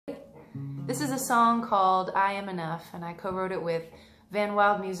This is a song called I Am Enough, and I co-wrote it with Van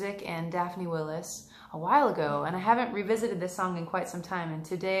Wild Music and Daphne Willis a while ago, and I haven't revisited this song in quite some time, and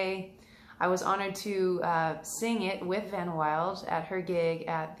today I was honored to sing it with Van Wild at her gig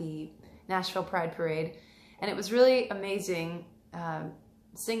at the Nashville Pride Parade, and it was really amazing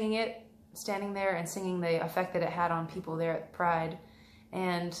singing it, standing there and singing the effect that it had on people there at Pride,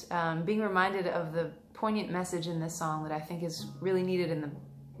 and being reminded of the poignant message in this song that I think is really needed in the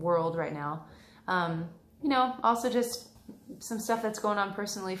world right now. You know, also just some stuff that's going on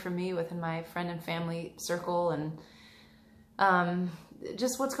personally for me within my friend and family circle, and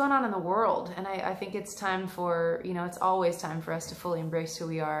just what's going on in the world. And I think it's time for, you know, it's always time for us to fully embrace who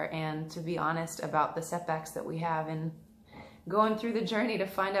we are and to be honest about the setbacks that we have and going through the journey to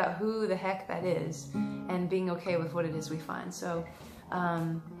find out who the heck that is and being okay with what it is we find. So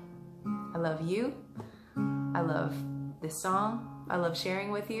I love you. I love this song. I love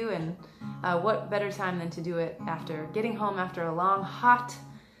sharing with you, and what better time than to do it after getting home after a long, hot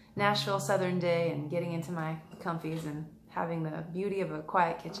Nashville southern day and getting into my comfies and having the beauty of a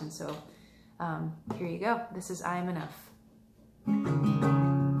quiet kitchen. So here you go. This is I Am Enough.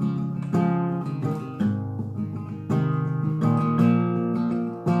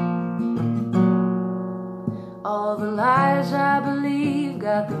 All the lies I believe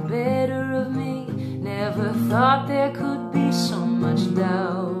got the better of me. Never thought there could be so much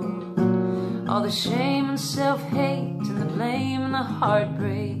doubt. All the shame and self-hate and the blame and the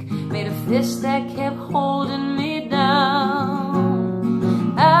heartbreak made a fist that kept holding me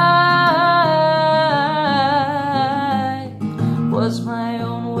down. I was my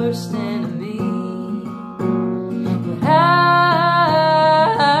own worst enemy, but I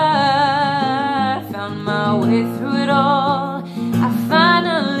found my way through it all. I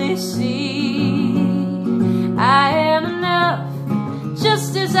finally see I am enough,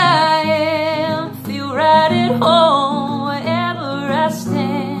 just as I am. Feel right at home wherever I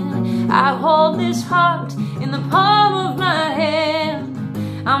stand. I hold this heart in the palm of my hand.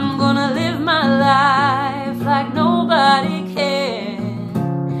 I'm gonna live my life like nobody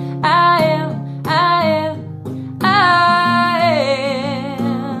can. I am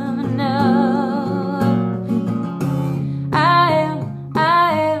enough.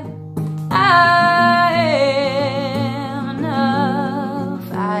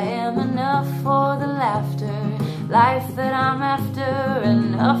 I am enough for the laughter, life that I'm after,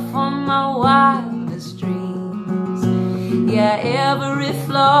 enough for my wildest dreams. Yeah, every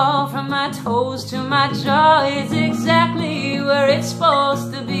flaw from my toes to my jaw is exactly where it's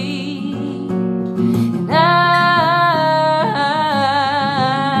supposed to be. And I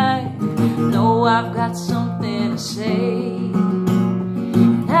know I've got something to say.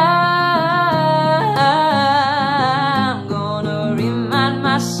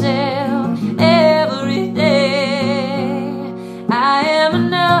 Myself every day. I am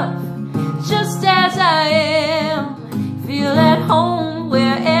enough, just as I am. Feel at home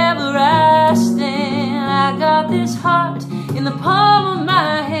wherever I stand. I got this heart in the palm of my